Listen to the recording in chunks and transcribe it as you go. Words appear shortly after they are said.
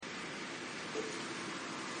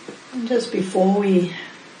And just before we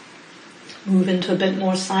move into a bit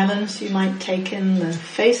more silence, you might take in the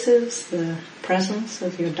faces, the presence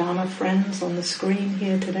of your Dharma friends on the screen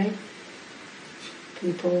here today.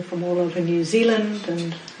 People from all over New Zealand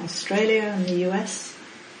and Australia and the US.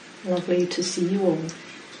 Lovely to see you all.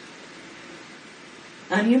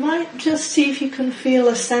 And you might just see if you can feel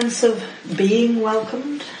a sense of being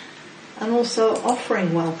welcomed and also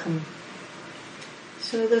offering welcome.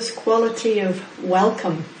 So this quality of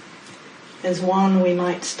welcome is one we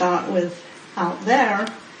might start with out there,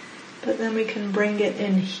 but then we can bring it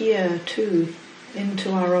in here too,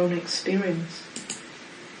 into our own experience.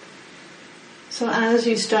 So as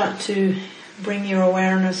you start to bring your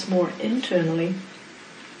awareness more internally,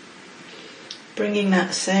 bringing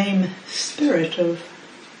that same spirit of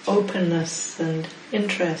openness and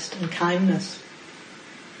interest and kindness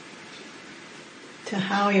to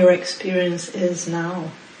how your experience is now.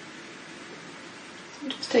 So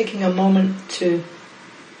just taking a moment to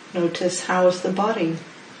notice how's the body.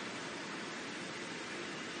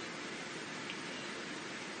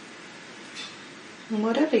 And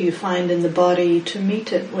whatever you find in the body, to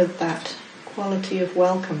meet it with that quality of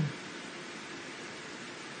welcome.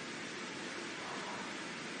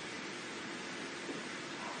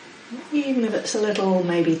 Even if it's a little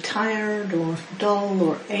maybe tired or dull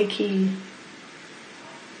or achy,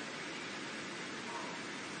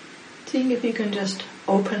 seeing if you can just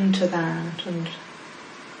open to that and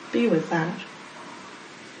be with that.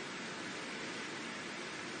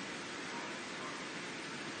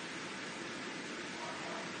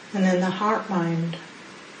 And then the heart-mind,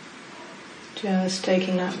 just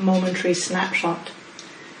taking that momentary snapshot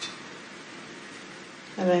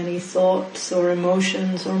of any thoughts or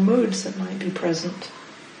emotions or moods that might be present.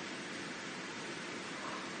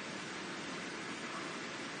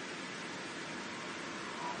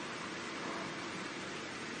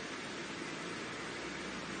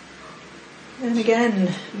 And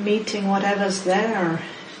again, meeting whatever's there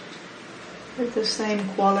with the same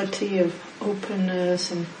quality of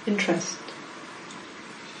openness and interest.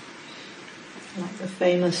 Like the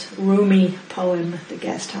famous Rumi poem, The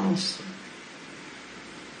Guest House.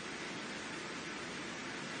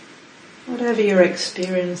 Whatever your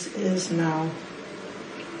experience is now,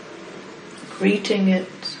 greeting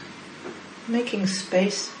it, making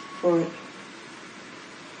space for it.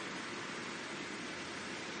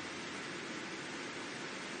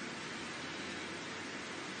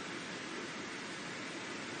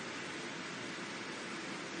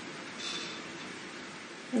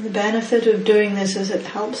 And the benefit of doing this is it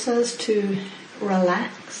helps us to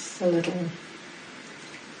relax a little,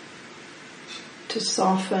 to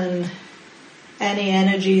soften any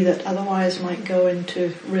energy that otherwise might go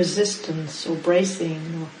into resistance or bracing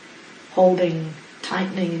or holding,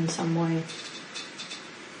 tightening in some way.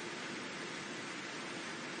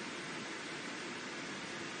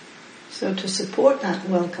 So to support that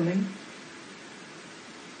welcoming,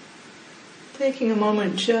 taking a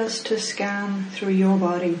moment just to scan through your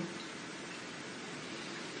body.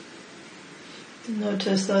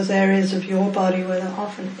 Notice those areas of your body where there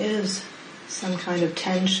often is some kind of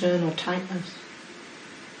tension or tightness.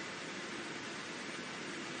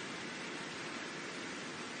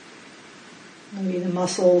 Maybe the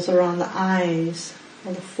muscles around the eyes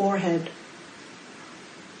or the forehead,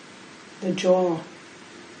 the jaw,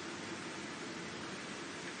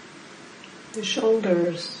 the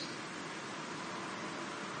shoulders,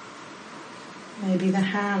 maybe the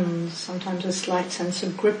hands, sometimes a slight sense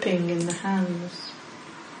of gripping in the hands.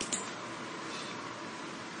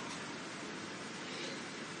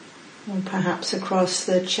 Or perhaps across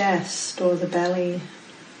the chest or the belly.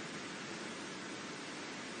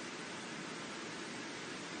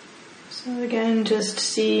 So again, just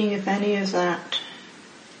seeing if any of that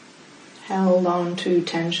held on to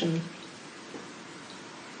tension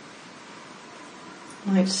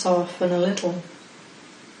might soften a little.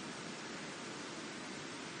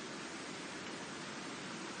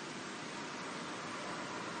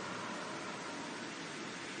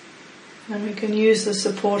 And we can use the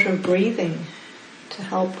support of breathing to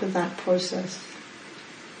help with that process.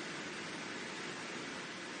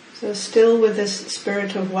 So still with this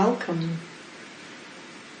spirit of welcome,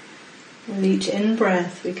 with each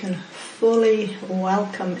in-breath we can fully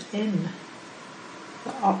welcome in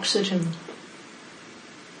the oxygen,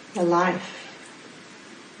 the life,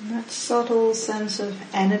 and that subtle sense of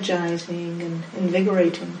energizing and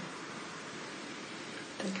invigorating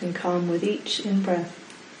that can come with each in-breath.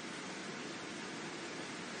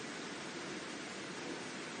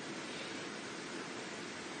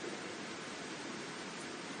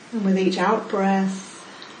 And with each out-breath,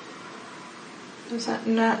 There's that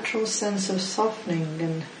natural sense of softening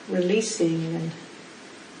and releasing and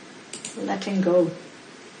letting go.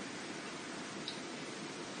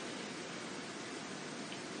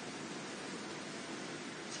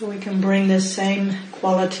 So we can bring this same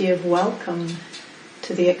quality of welcome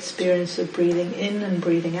to the experience of breathing in and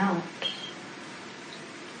breathing out.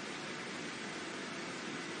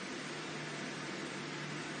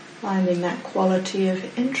 Finding that quality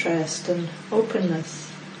of interest and openness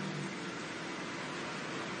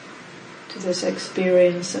to this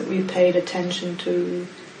experience that we paid attention to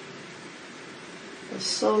for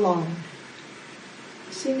so long.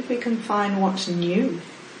 See if we can find what's new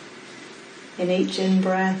in each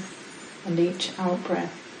in-breath and each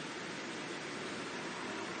out-breath.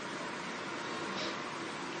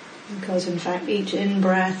 Because in fact each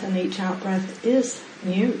in-breath and each out-breath is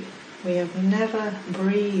new. We have never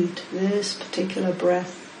breathed this particular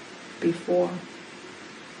breath before.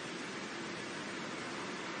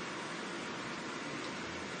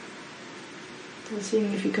 So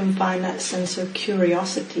seeing if you can find that sense of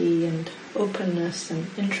curiosity and openness and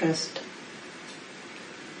interest.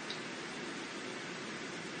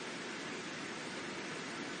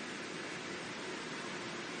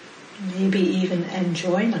 Maybe even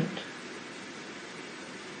enjoyment.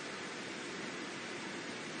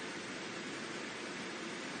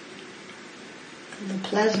 The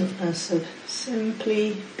pleasantness of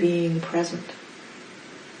simply being present.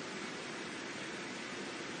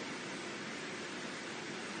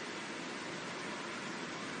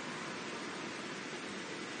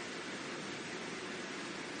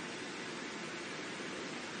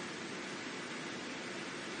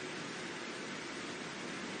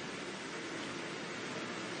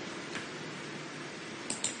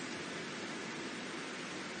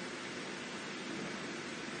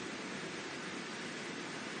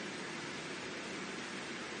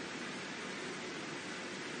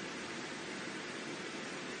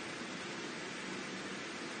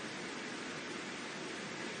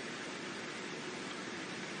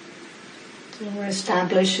 So we're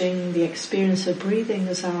establishing the experience of breathing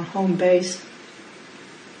as our home base.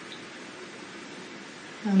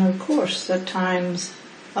 And of course, at times,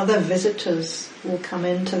 other visitors will come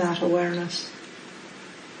into that awareness.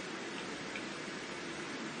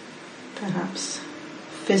 Perhaps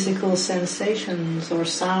physical sensations or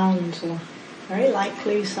sounds, or very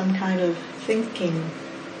likely some kind of thinking.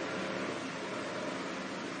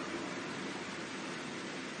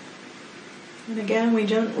 And again, we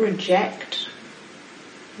don't reject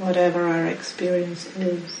whatever our experience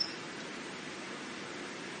is.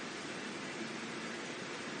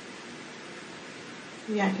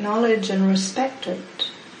 We acknowledge and respect it.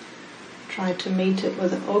 Try to meet it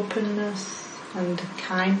with openness and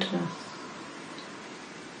kindness.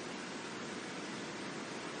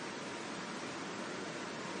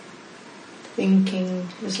 Thinking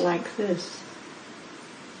is like this.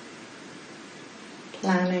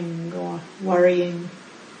 Planning or worrying,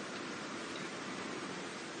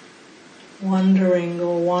 wondering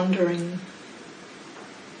or wandering.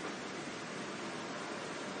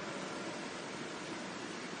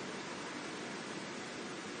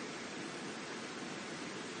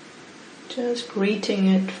 Just greeting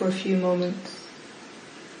it for a few moments,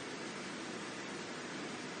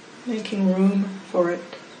 making room for it.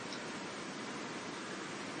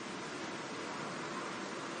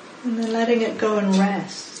 And then letting it go and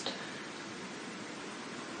rest,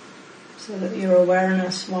 so that your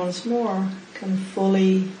awareness once more can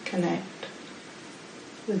fully connect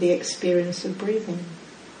with the experience of breathing.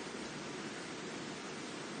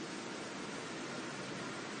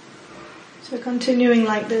 So continuing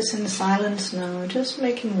like this in silence now, just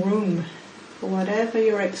making room for whatever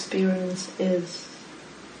your experience is,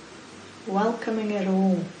 welcoming it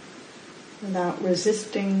all without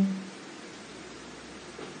resisting,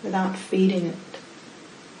 without feeding it,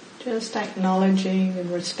 just acknowledging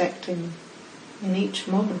and respecting in each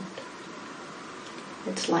moment.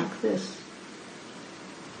 It's like this,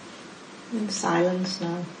 in silence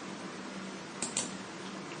now.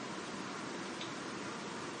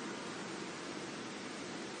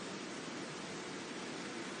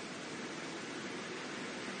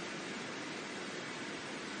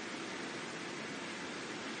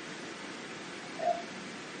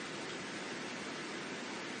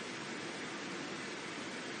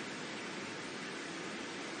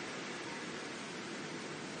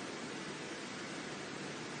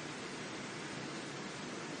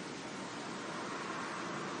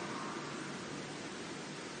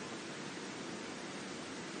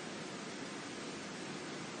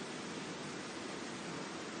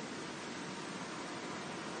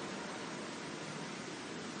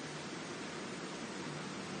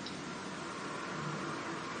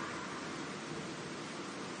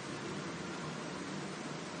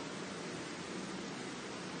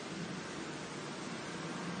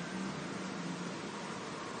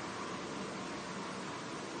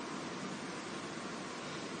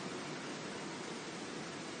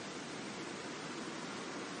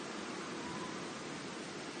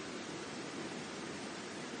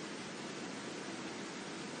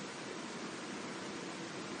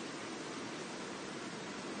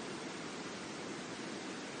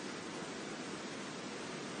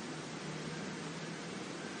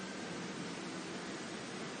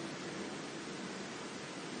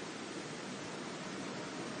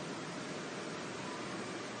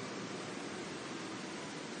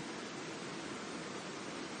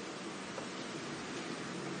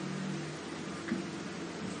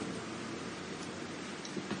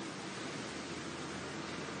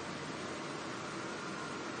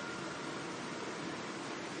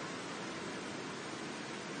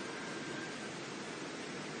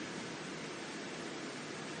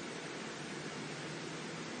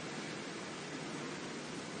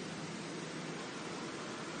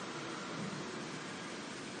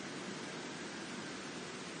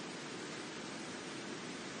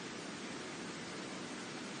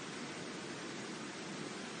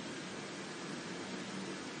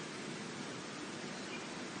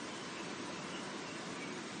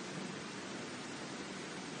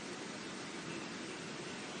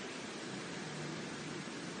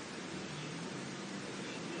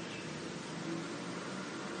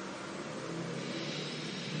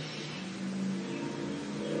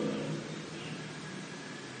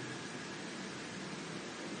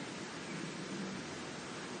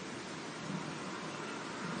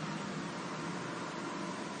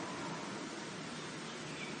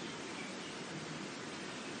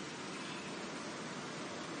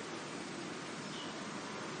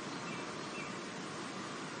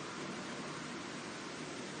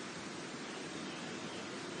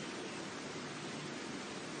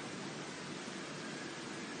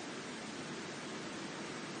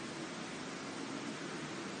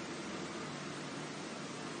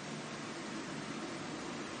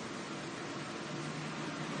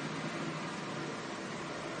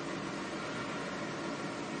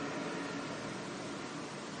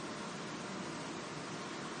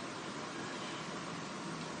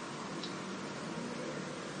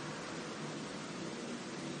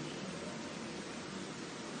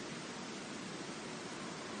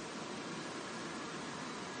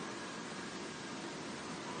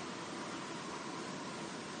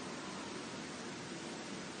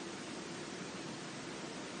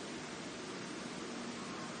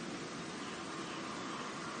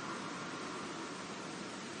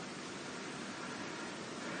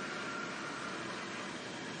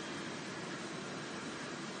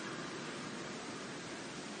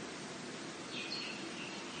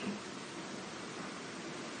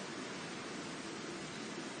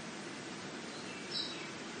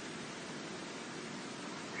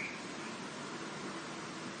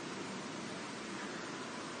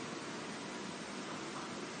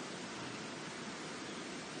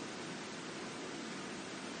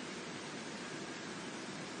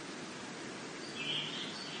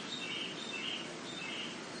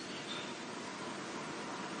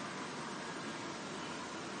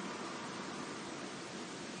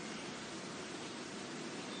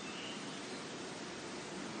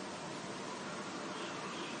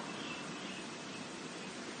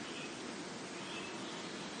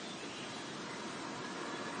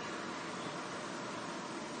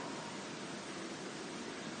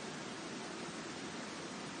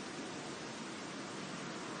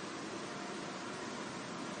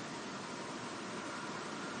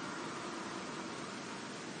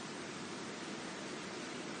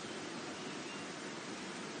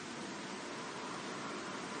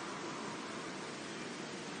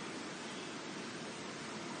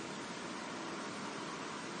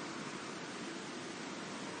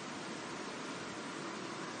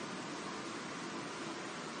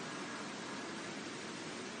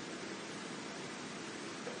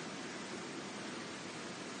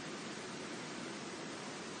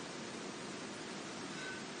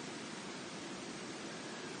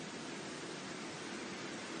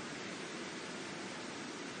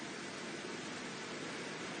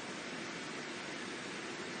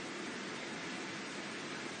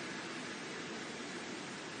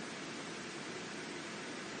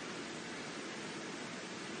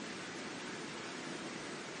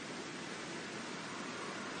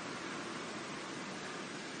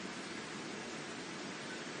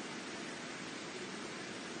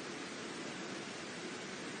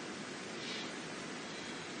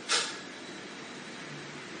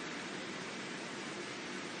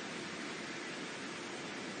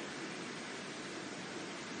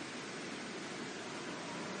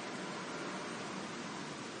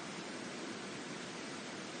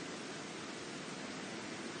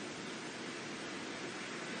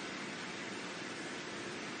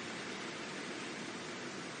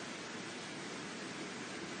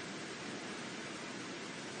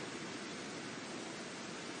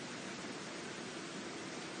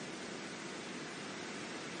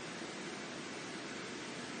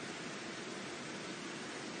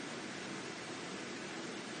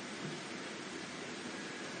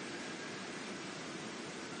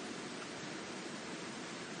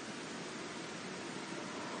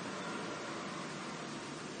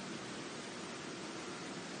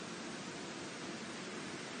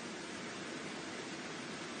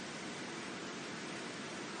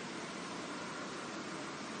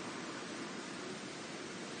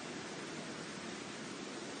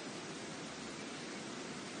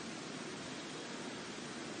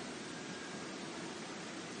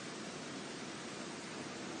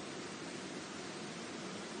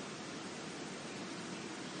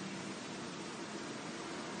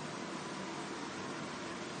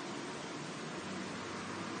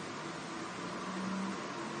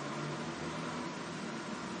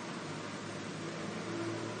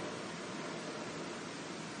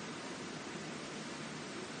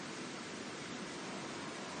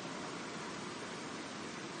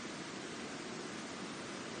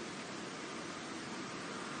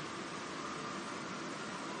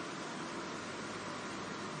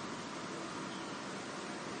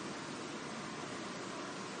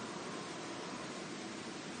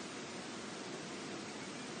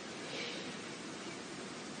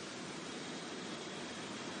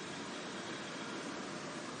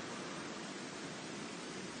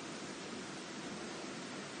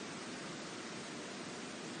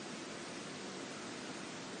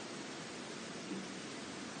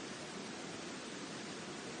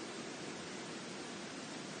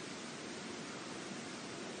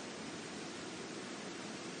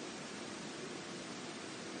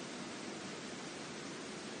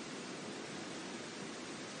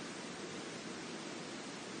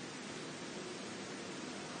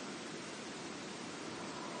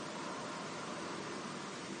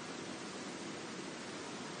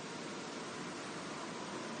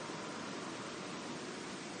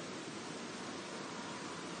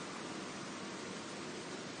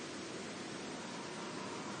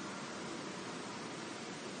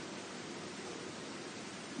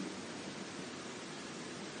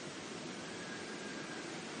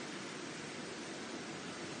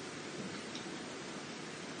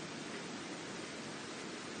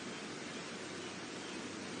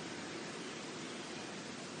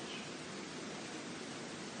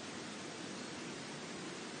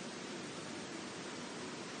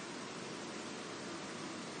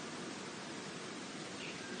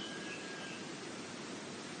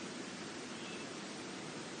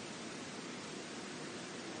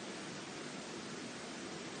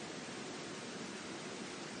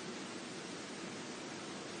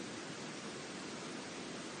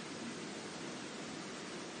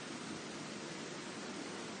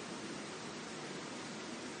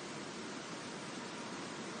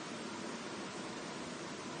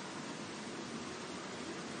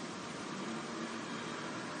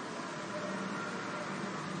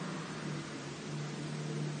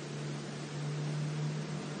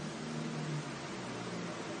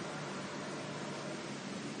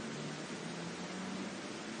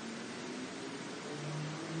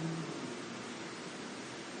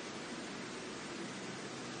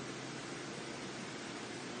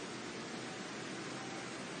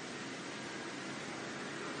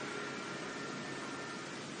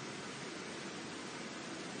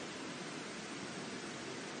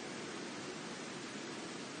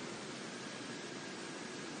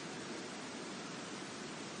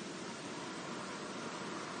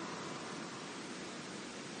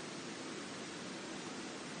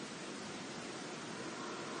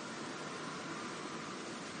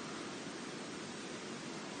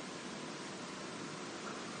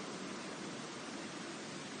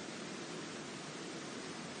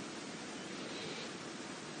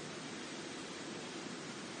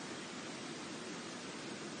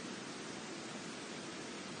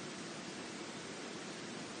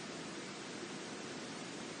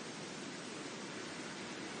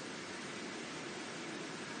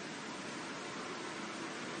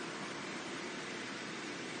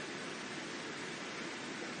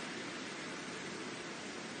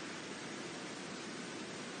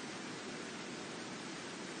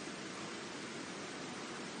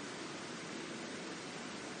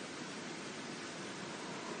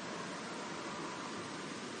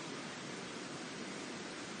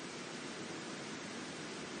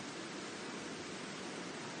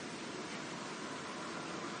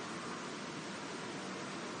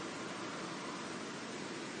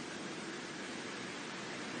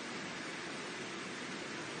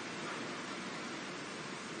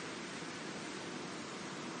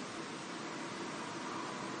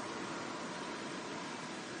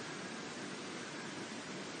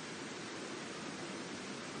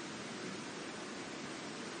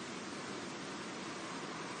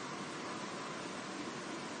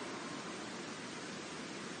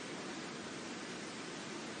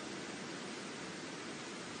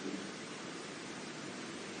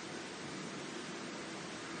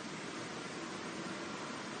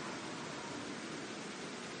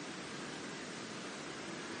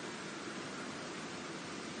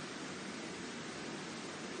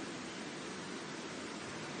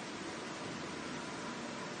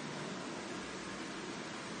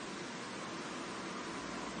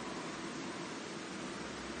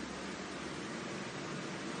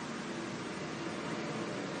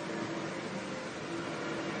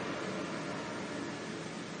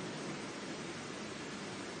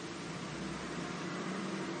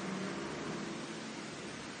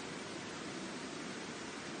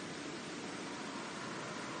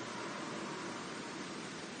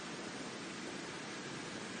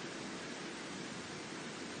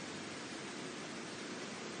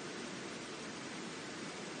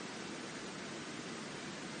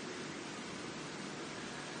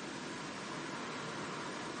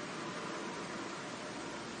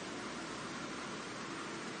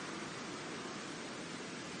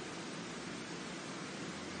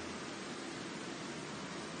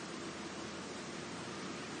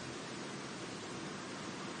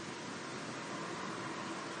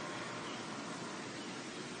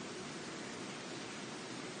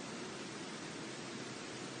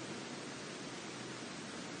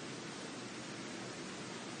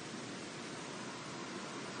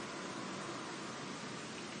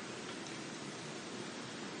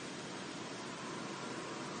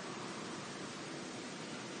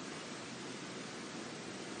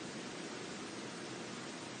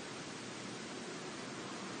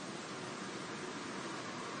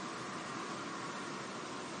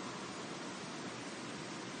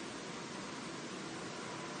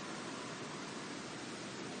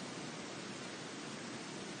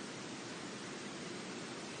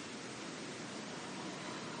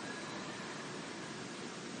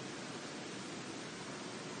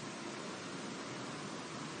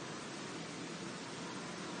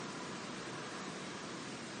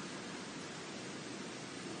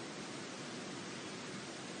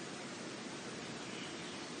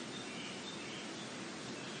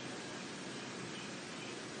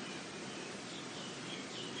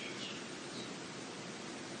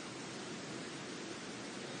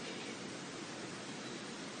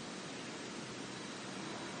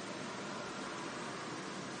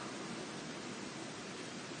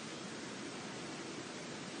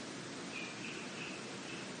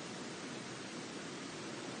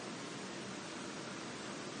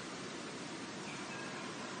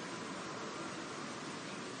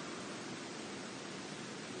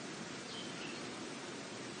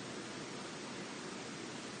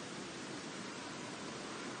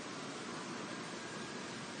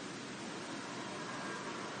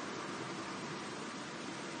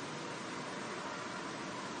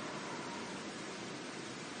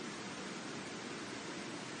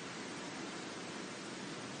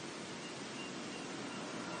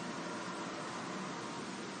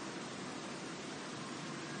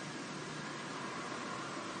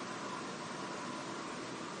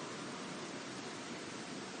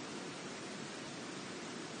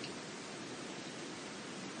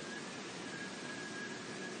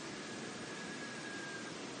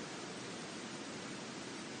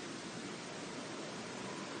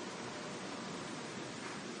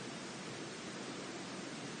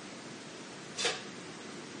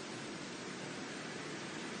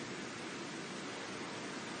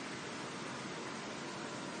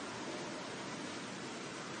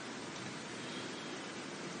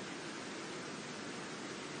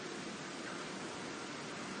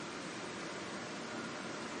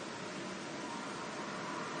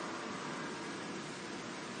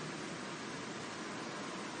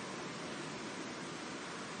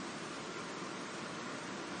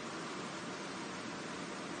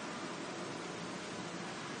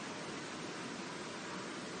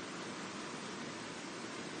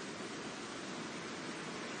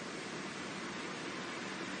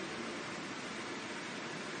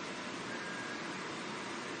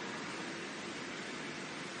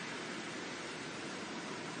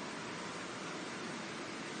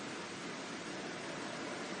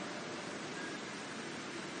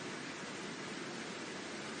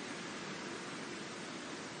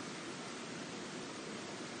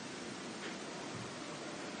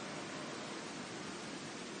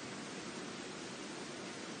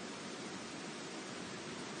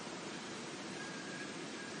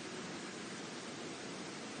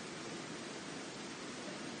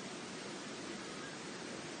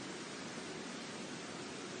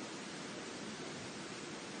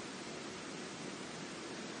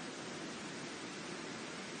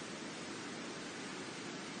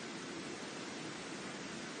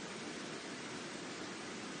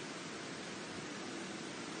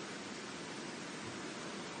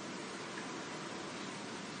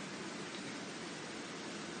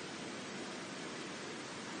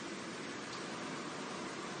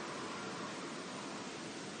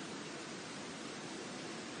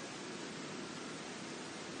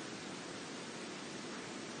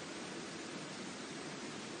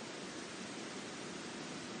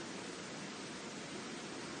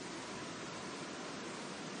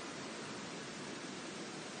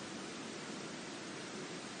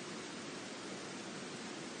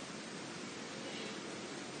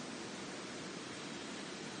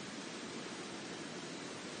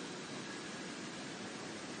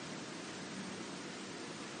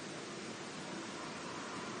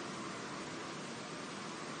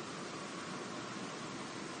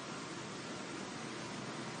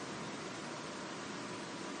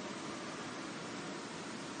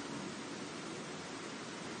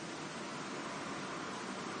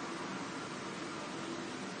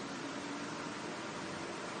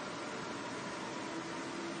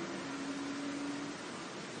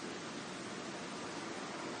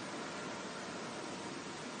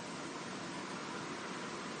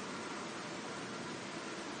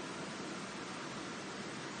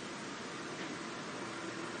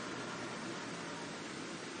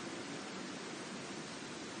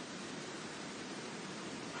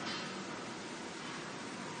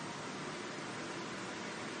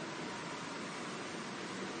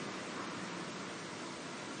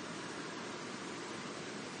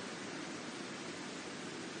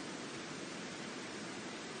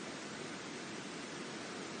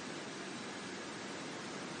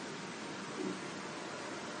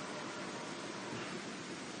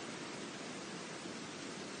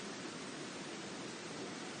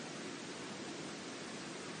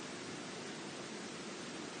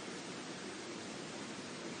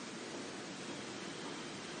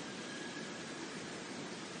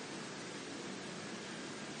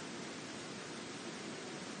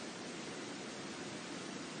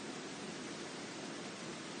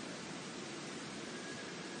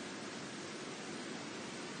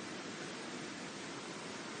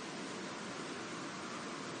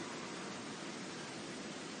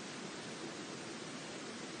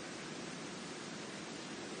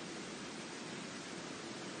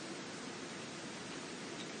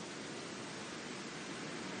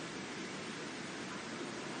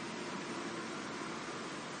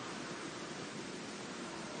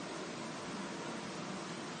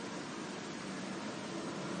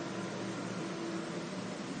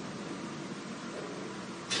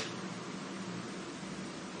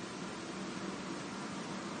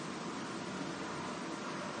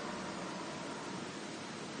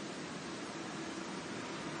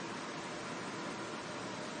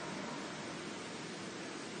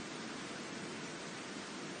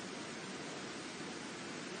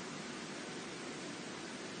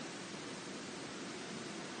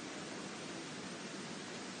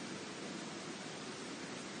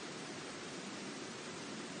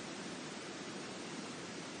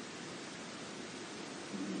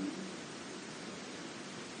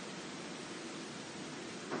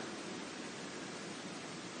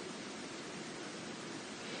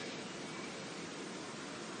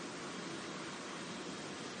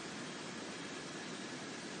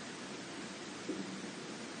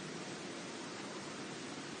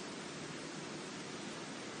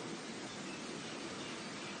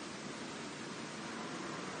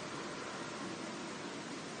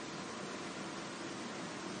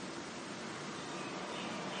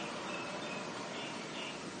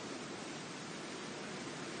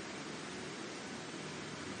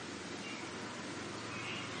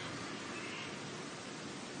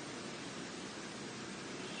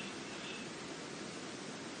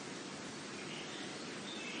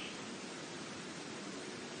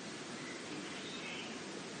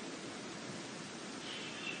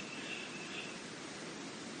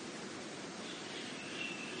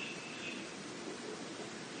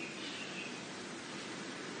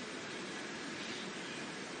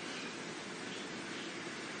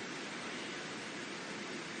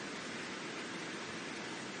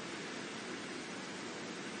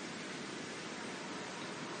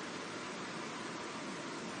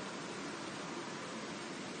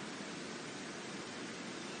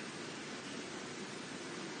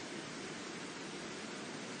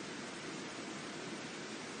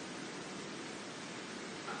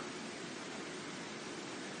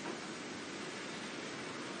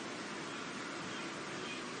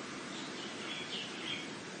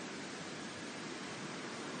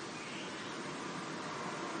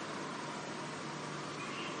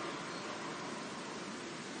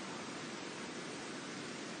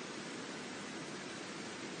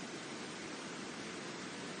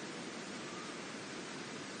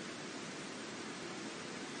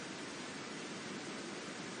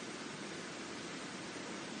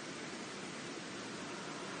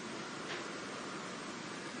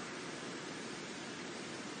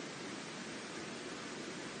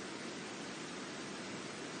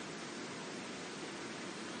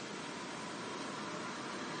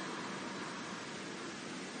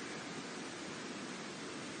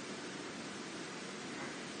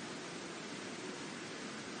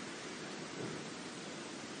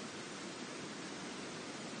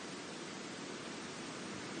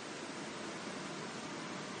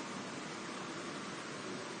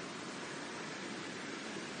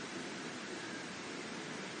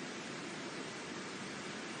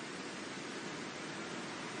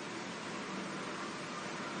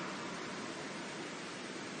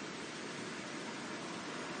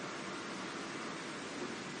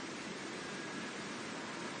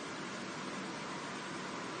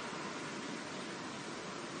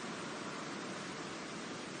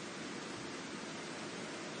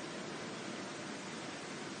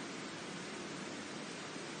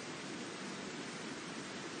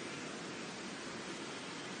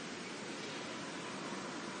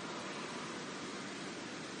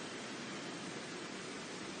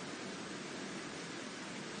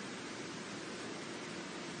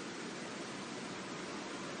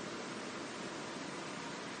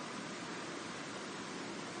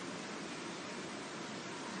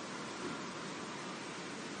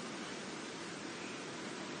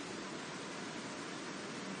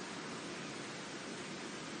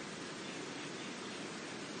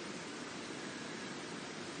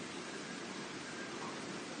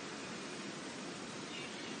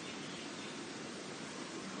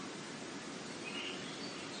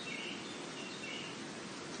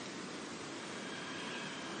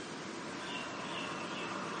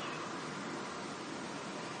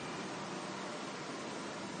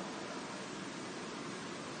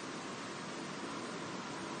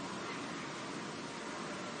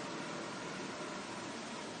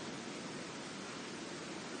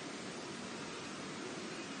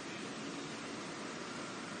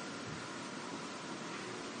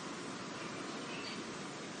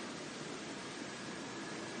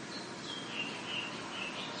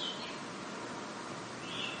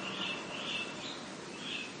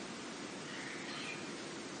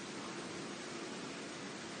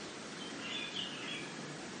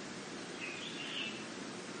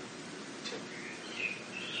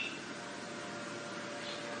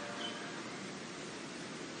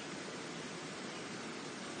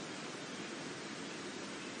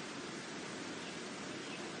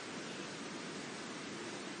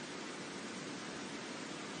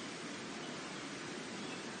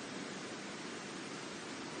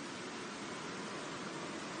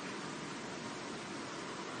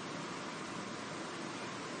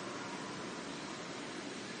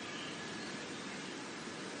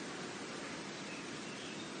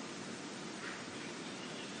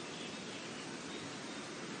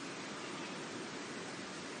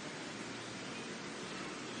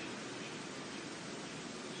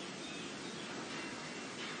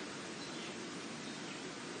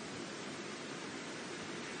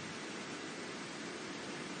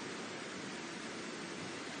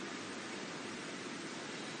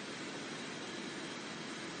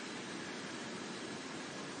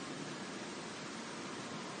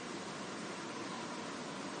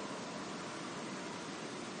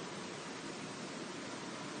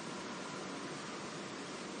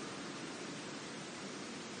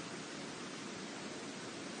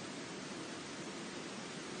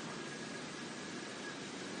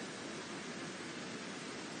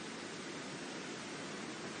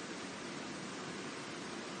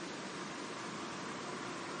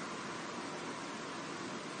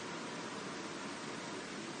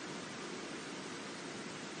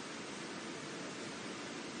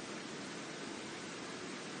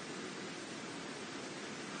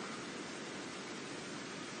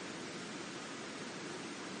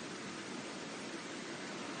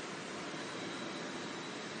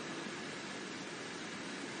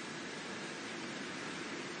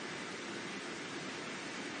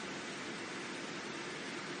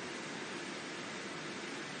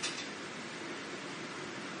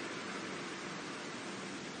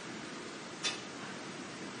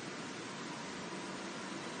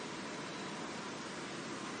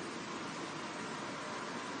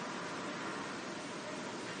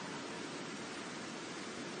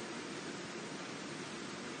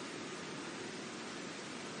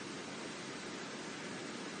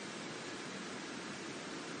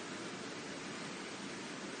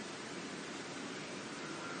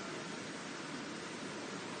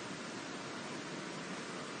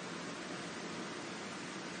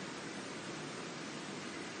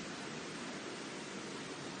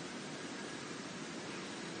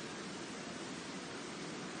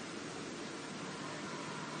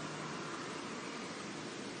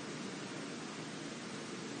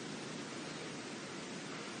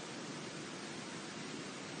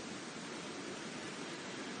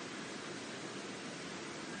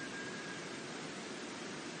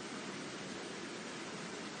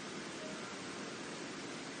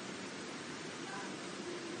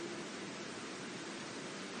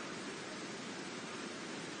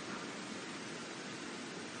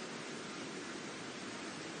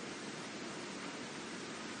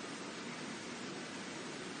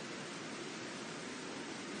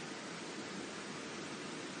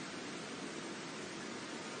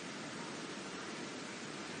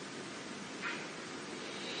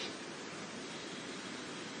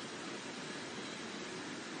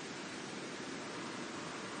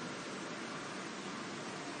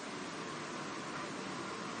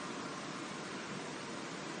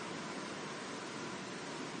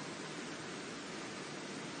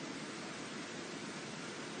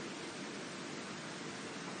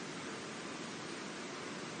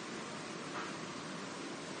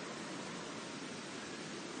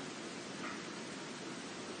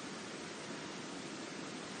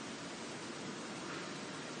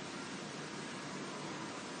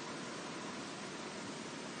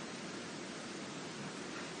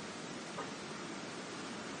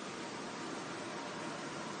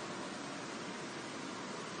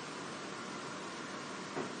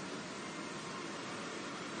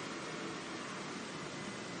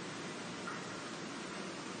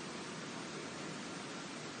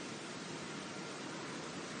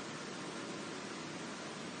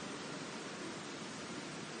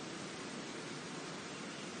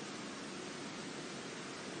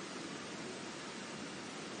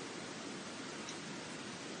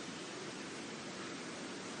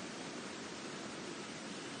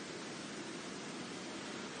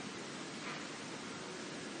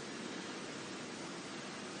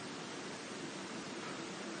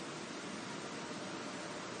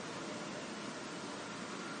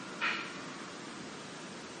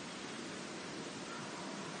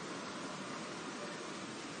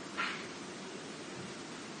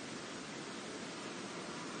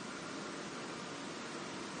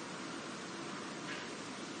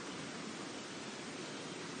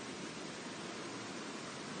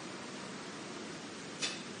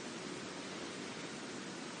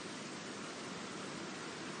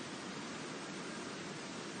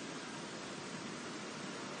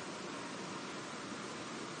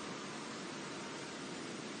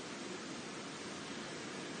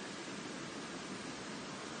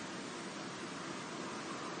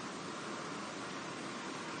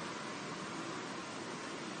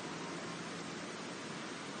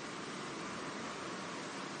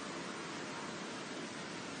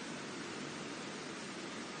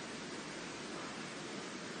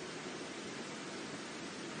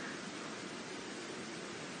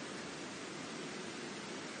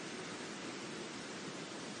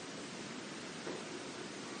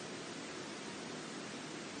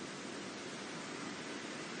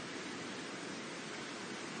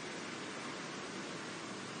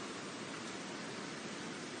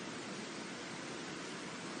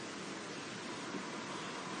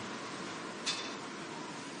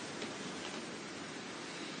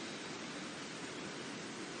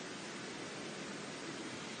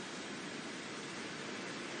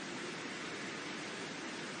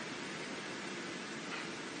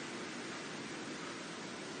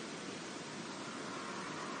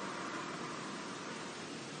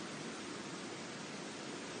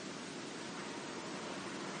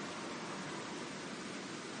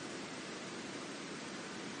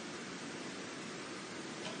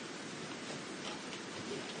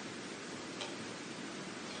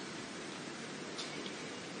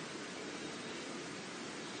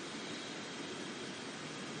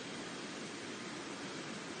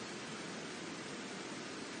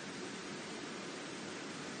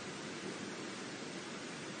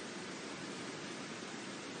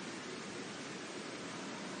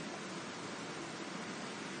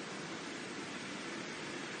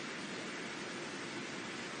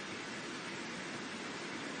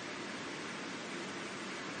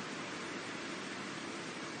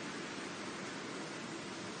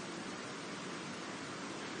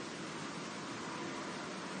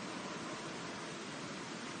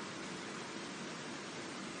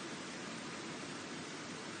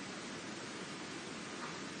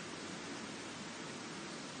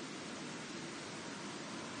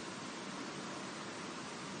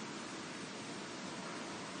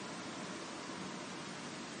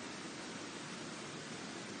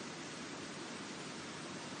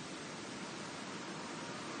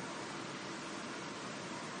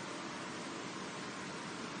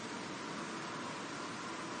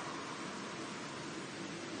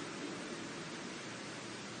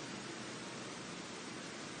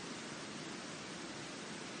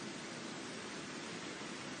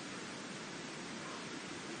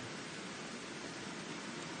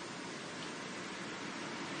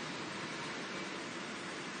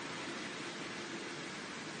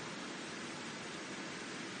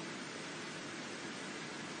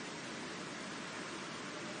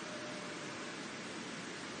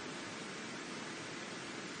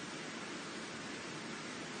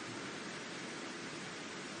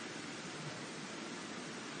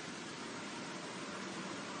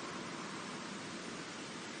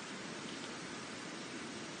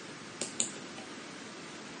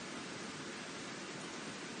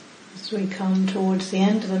 As we come towards the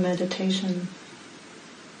end of the meditation,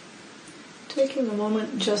 taking a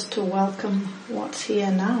moment just to welcome what's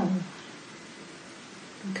here now,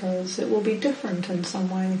 because it will be different in some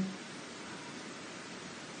way.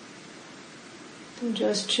 And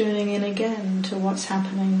just tuning in again to what's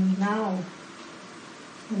happening now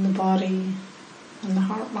in the body and the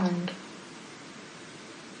heart-mind.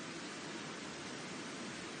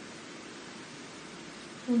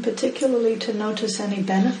 And particularly to notice any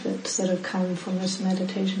benefits that have come from this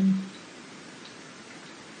meditation.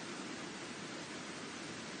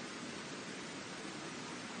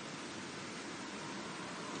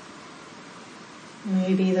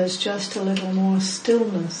 Maybe there's just a little more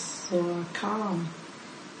stillness or calm,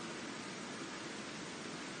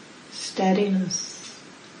 steadiness,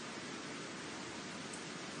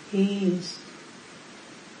 ease,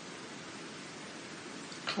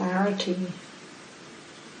 clarity,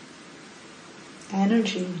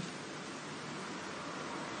 energy,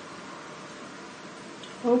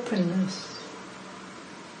 openness,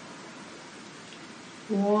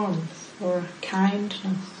 warmth or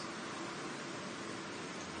kindness.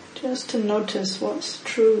 Just to notice what's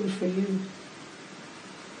true for you.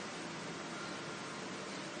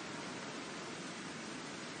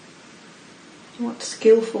 What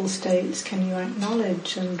skillful states can you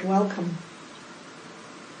acknowledge and welcome?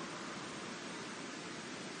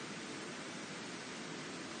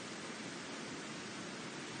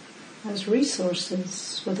 As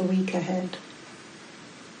resources for the week ahead.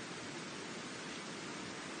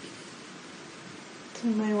 So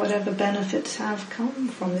may whatever benefits have come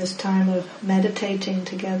from this time of meditating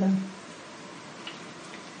together,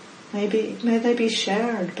 may they be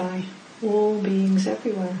shared by all beings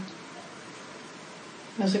everywhere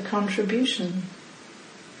as a contribution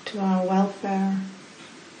to our welfare,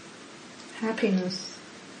 happiness,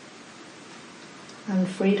 and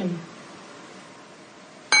freedom.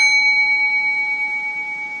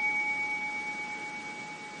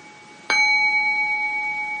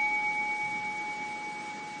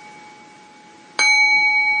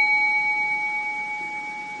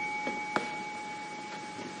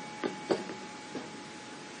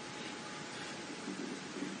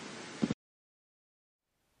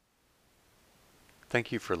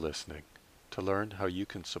 Thank you for listening. To learn how you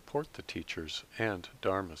can support the teachers and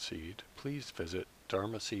Dharma Seed, please visit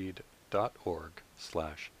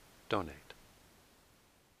dharmaseed.org/donate.